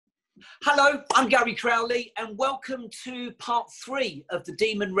Hello, I'm Gary Crowley and welcome to part 3 of the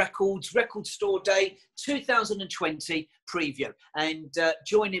Demon Records Record Store Day 2020 preview. And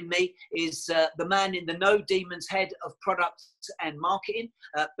joining me is the man in the know, Demon's head of product and marketing,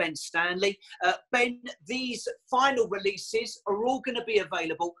 Ben Stanley. Ben, these final releases are all going to be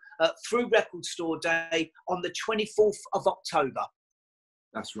available through Record Store Day on the 24th of October.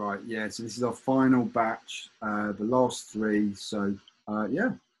 That's right, yeah. So this is our final batch, the last 3. So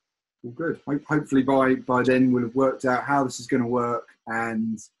yeah. All good. Hopefully by then we'll have worked out how this is going to work,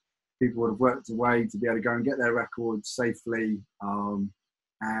 and people would have worked a way to be able to go and get their records safely, and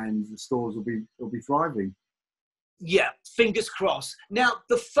the stores will be thriving. Yeah, fingers crossed. Now,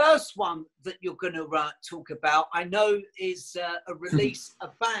 the first one that you're going to talk about, I know, is a release, a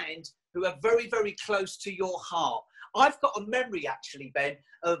band who are very, very close to your heart. I've got a memory, actually, Ben,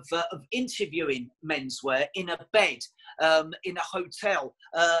 of interviewing Menswear in a bed in a hotel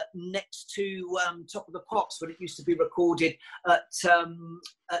next to Top of the Pops when it used to be recorded at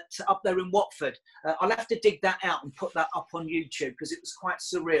up there in Watford. I'll have to dig that out and put that up on YouTube because it was quite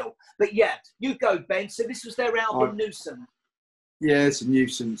surreal. But yeah, you go, Ben. So this was their album, Nuisance. Yeah, it's a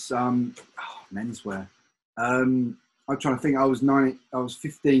Nuisance. Menswear. I'm trying to think. I was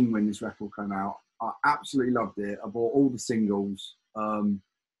 15 when this record came out. I absolutely loved it. I bought all the singles, and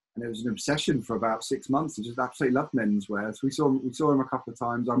it was an obsession for about 6 months. I just absolutely loved Menswear. So we saw him a couple of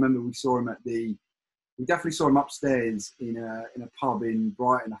times. I remember we saw him we definitely saw him upstairs in a pub in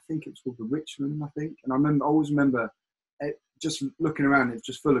Brighton. I think it was called the Richmond, I think. And I always remember just looking around. It was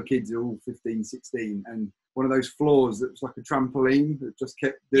just full of kids who were all 15, 16, and one of those floors that was like a trampoline that just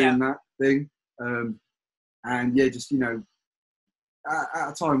kept doing that thing. And yeah, just at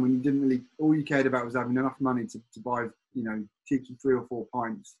a time when you didn't really, all you cared about was having enough money to buy, cheeky 3 or 4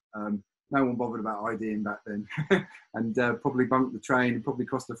 pints. No one bothered about IDing back then. And probably bunked the train. It probably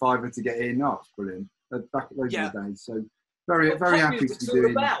cost a £5 to get in. Oh, it's brilliant. Back at those days. So very happy to be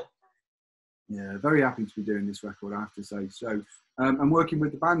doing. Yeah, very happy to be doing this record, I have to say. So I'm working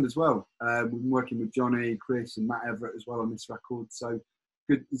with the band as well. We've been working with Johnny, Chris, and Matt Everett as well on this record. So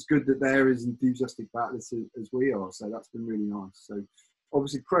it's good that they're as enthusiastic about this as we are. So that's been really nice. So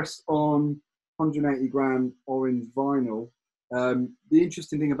obviously pressed on 180 gram orange vinyl. The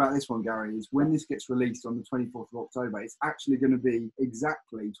interesting thing about this one, Gary, is when this gets released on the 24th of October, it's actually going to be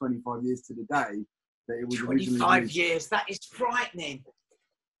exactly 25 years to the day that it was 25 years. That is frightening.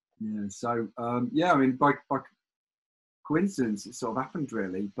 Yeah. So I mean, by coincidence, it sort of happened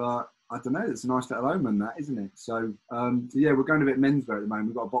really, but I don't know, it's a nice little omen, that, isn't it? So yeah, we're going a bit Menswear at the moment.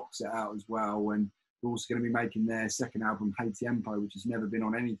 We've got a box set out as well, and we're also going to be making their second album, Hey Tempo, which has never been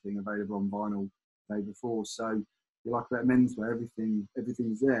on anything available on vinyl the day before. So you like that Menswear,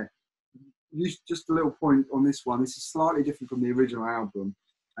 everything's there. Just a little point on this one. This is slightly different from the original album.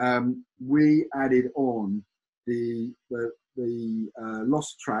 We added on the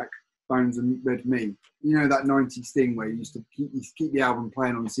lost track, Bones and Red Meat. You know that 90s thing where you used to keep the album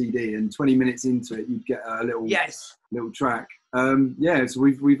playing on CD, and 20 minutes into it you'd get a little track. So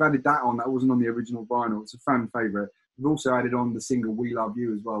we've added that on. That wasn't on the original vinyl. It's a fan favourite. We've also added on the single We Love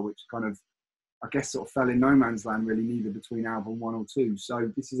You as well, which kind of, I guess, sort of fell in no man's land really, neither between album 1 or 2.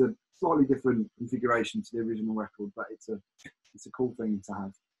 So this is a slightly different configuration to the original record, but it's a cool thing to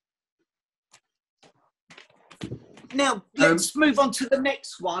have. Now, let's move on to the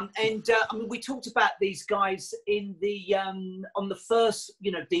next one. And I mean, we talked about these guys in the on the first,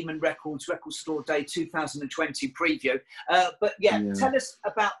 Demon Records Record Store Day 2020 preview. But tell us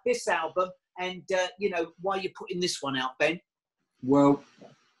about this album and, why you're putting this one out, Ben. Well,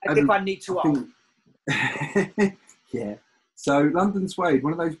 I think I need to ask. Yeah. So London Suede,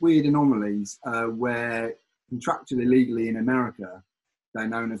 one of those weird anomalies where contractually, legally in America, they're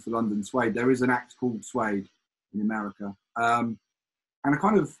known as the London Suede. There is an act called Suede in America, and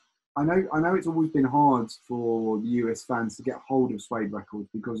I know it's always been hard for the US fans to get hold of Suede records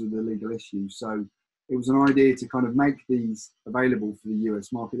because of the legal issues. So it was an idea to kind of make these available for the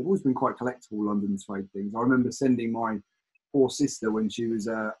US market. They've always been quite collectible, London Suede things. I remember sending my poor sister, when she was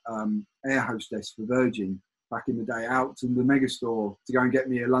a air hostess for Virgin back in the day, out to the megastore to go and get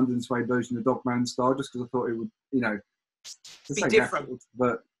me a London Suede version of Dogman Star, just because I thought it would, be different,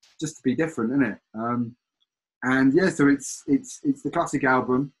 but just to be different, isn't it? And yeah, so it's the classic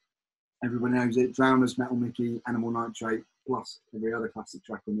album. Everyone knows it. Drowners, Metal Mickey, Animal Nitrate, plus every other classic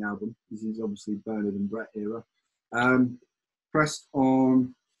track on the album. This is obviously Bernard and Brett era. Pressed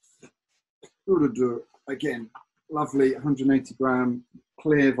on, again, lovely 180 gram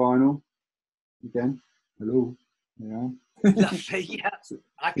clear vinyl. Again, hello. Yeah. Lovely, yeah.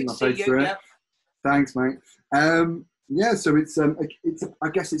 I can see you, yeah. Thanks, mate. Yeah, so it's I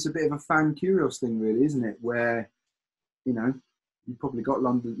guess it's a bit of a fan curious thing, really, isn't it? Where, you know, you probably got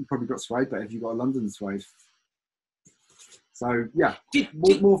London, you probably got Suede, but have you got a London Suede? So yeah,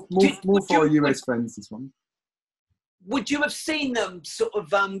 more for our US friends. This one. Would you have seen them sort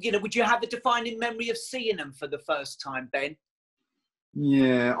of? You know, would you have a defining memory of seeing them for the first time, Ben?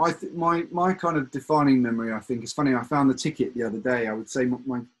 Yeah, I think my kind of defining memory, I think, it's funny. I found the ticket the other day. I would say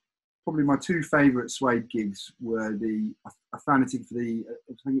probably my two favourite Suede gigs were I found a ticket for I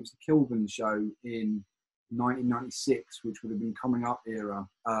think it was the Kilburn show in 1996, which would have been coming up era.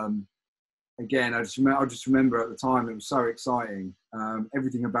 Again, I just remember at the time it was so exciting.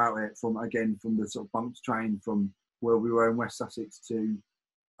 Everything about it, from the sort of bumped train from where we were in West Sussex to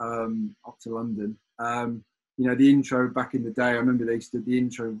up to London. You know, the intro back in the day, I remember the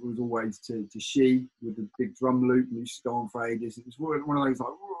intro was always to She with the big drum loop, and used to go on for ages. It was one of those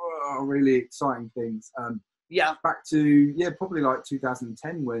like really exciting things. Back to probably like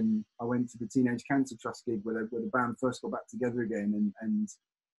 2010 when I went to the Teenage Cancer Trust gig where the band first got back together again, and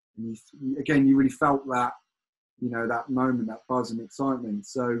you really felt that, you know, that moment, that buzz and excitement.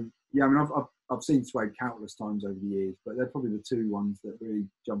 So yeah, I mean, I've seen Suede countless times over the years, but they're probably the two ones that really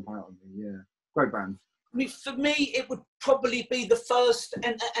jump out at me. Yeah, great band. I mean, for me, it would probably be the first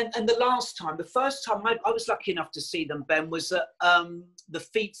and the last time. The first time I was lucky enough to see them, Ben, was at the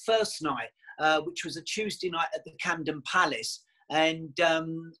Feet First night, which was a Tuesday night at the Camden Palace. And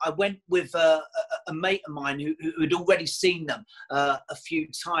I went with a mate of mine who had already seen them a few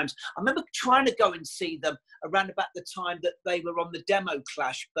times. I remember trying to go and see them around about the time that they were on the demo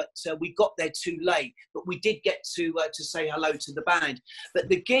Clash, but we got there too late. But we did get to say hello to the band. But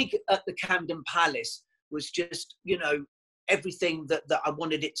the gig at the Camden Palace was just, you know, everything that I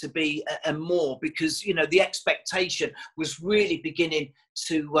wanted it to be and more, because, you know, the expectation was really beginning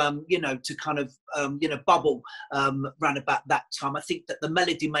to, you know, to kind of, you know, bubble round about that time. I think that the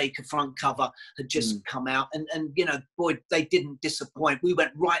Melody Maker front cover had just come out and, you know, boy, they didn't disappoint. We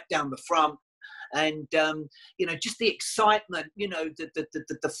went right down the front and, you know, just the excitement, you know,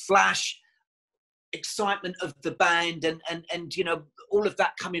 the flash excitement of the band and you know, all of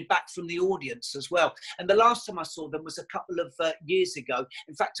that coming back from the audience as well. And the last time I saw them was a couple of years ago.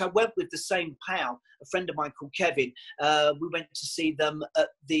 In fact, I went with the same pal, a friend of mine called Kevin. We went to see them at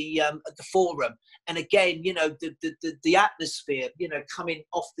the Forum, and again, you know, the atmosphere, you know, coming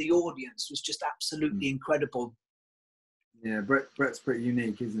off the audience was just absolutely incredible. Yeah, Brett's pretty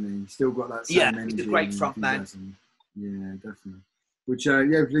unique, isn't he? He's still got that same energy. He's a great front man. Yeah, definitely. Which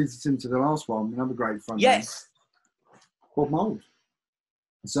leads us into the last one, another great front man. Yes. Bob Mould.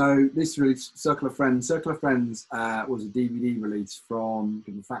 So this release, Circle of Friends. Circle of Friends was a DVD release from,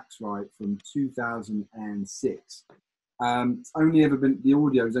 get the facts right, from 2006. It's only ever been, the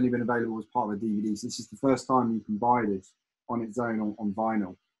audio has only been available as part of a DVD, so this is the first time you can buy this on its own on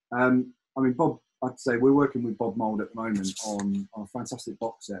vinyl. I mean, Bob, I'd say we're working with Bob Mould at the moment on a fantastic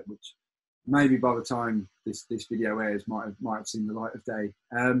box set, which maybe by the time this video airs might have seen the light of day.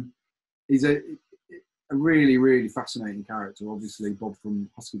 He's a really, really fascinating character. Obviously, Bob from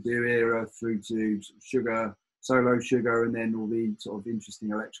Husker Du era through to Sugar, solo Sugar, and then all the sort of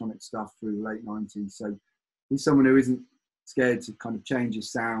interesting electronic stuff through the late 90s. So he's someone who isn't scared to kind of change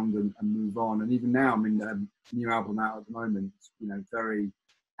his sound and move on. And even now, I mean, the new album out at the moment, you know, very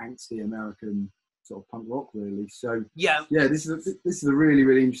angsty American sort of punk rock, really. So yeah, this is a really,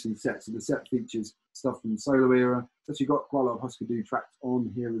 really interesting set. So the set features stuff from the solo era. It's actually got quite a lot of Husker Du tracks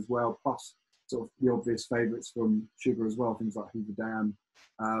on here as well, plus sort of the obvious favourites from Sugar as well, things like Hoover Dam.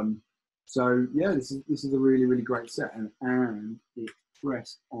 So yeah, this is a really, really great set, and it's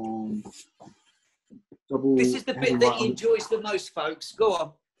pressed on double. This is the bit that he enjoys the most, folks. Go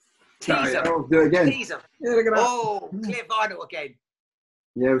on, teaser. I'll do it again. Teaser. Yeah, look at that. Oh, clear vinyl again.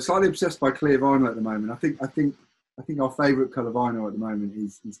 Yeah, we're slightly obsessed by clear vinyl at the moment. I think our favourite colour vinyl at the moment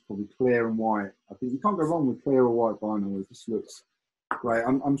is probably clear and white. I think you can't go wrong with clear or white vinyl. It just looks great.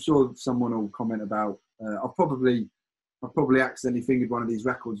 I'm sure someone will comment about. I've probably accidentally fingered one of these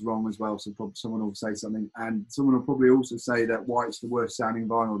records wrong as well. So probably someone will say something, and someone will probably also say that white's the worst sounding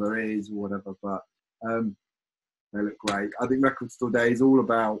vinyl there is, or whatever. But they look great. I think Record Store Day is all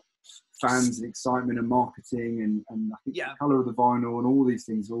about fans and excitement and marketing, and I think the colour of the vinyl and all these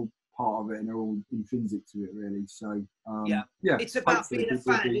things are all part of it, and they're all intrinsic to it, really. So it's about being a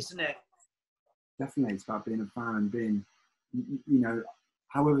fan, isn't it? Definitely, it's about being a fan and being, you know,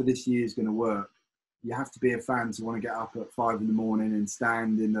 however this year is going to work, you have to be a fan to want to get up at 5 a.m. and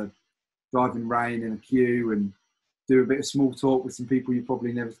stand in the driving rain in a queue and do a bit of small talk with some people you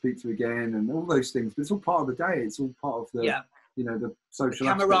probably never speak to again, and all those things. But it's all part of the day. It's all part of the you know, the social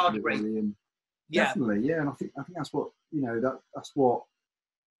camaraderie. Really. And Definitely, yeah. And I think that's what, you know, that's what,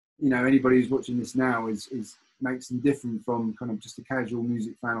 you know, anybody who's watching this now is makes them different from kind of just a casual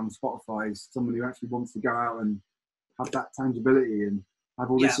music fan on Spotify. Is someone who actually wants to go out and have that tangibility and have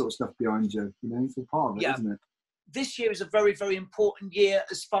all this sort of stuff behind you. You know, it's all part of it, isn't it? This year is a very, very important year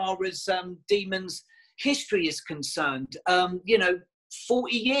as far as Demon's history is concerned. You know,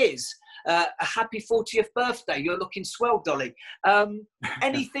 40 years. A happy 40th birthday. You're looking swell, Dolly.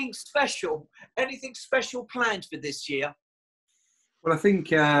 Anything special? Anything special planned for this year? Well, I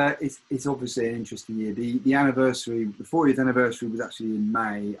think it's obviously an interesting year. The anniversary, the 40th anniversary was actually in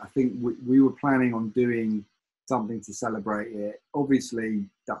May. I think we were planning on doing something to celebrate it. Obviously,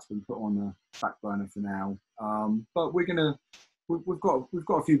 that's been put on the back burner for now. But we've got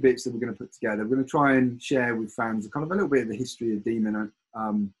a few bits that we're going to put together. We're going to try and share with fans kind of a little bit of the history of Demon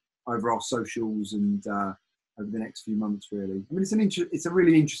over our socials and over the next few months. Really, I mean, it's a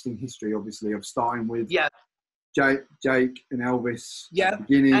really interesting history, obviously, of starting with Jake and Elvis at the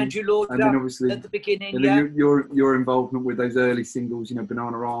beginning, Andrew Lord, and then obviously at the beginning, and then your involvement with those early singles, you know,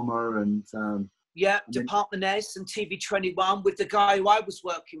 Bananarama and Department S and TV21 with the guy who I was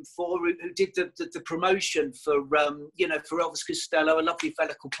working for, who did the promotion for you know, for Elvis Costello, a lovely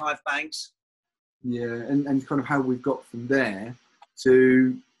fella called Clive Banks. Yeah, and kind of how we've got from there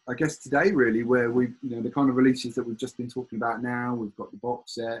to, I guess, today really, where we, you know, the kind of releases that we've just been talking about now. We've got the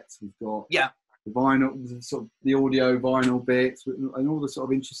box sets, we've got the vinyl, sort of the audio vinyl bits, and all the sort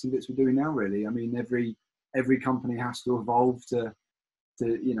of interesting bits we're doing now. Really, I mean, every company has to evolve to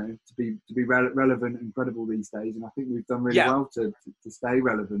you know, to be relevant and credible these days, and I think we've done really well to stay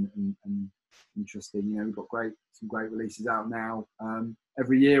relevant and interesting. You know, we've got some great releases out now.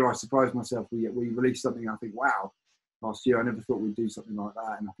 Every year I surprise myself. We release something and I think, wow, last year I never thought we'd do something like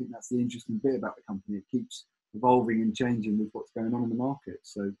that, and I think that's the interesting bit about the company. It keeps evolving and changing with what's going on in the market.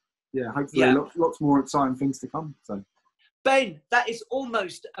 So yeah, hopefully lots more exciting things to come. So Ben, that is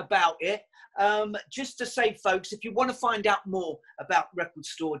almost about it. Just to say, folks, if you want to find out more about Record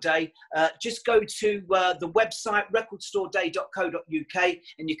Store Day, just go to the website recordstoreday.co.uk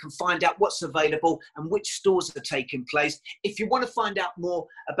and you can find out what's available and which stores are taking place. If you want to find out more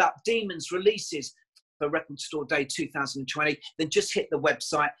about Demon's releases for Record Store Day 2020, then just hit the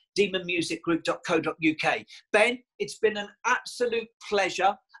website demonmusicgroup.co.uk. Ben, it's been an absolute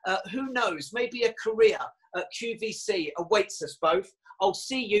pleasure. Who knows, maybe a career at QVC awaits us both. I'll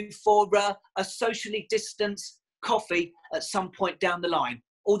see you for a socially distanced coffee at some point down the line.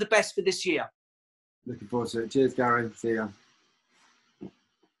 All the best for this year. Looking forward to it. Cheers, Gary. See ya.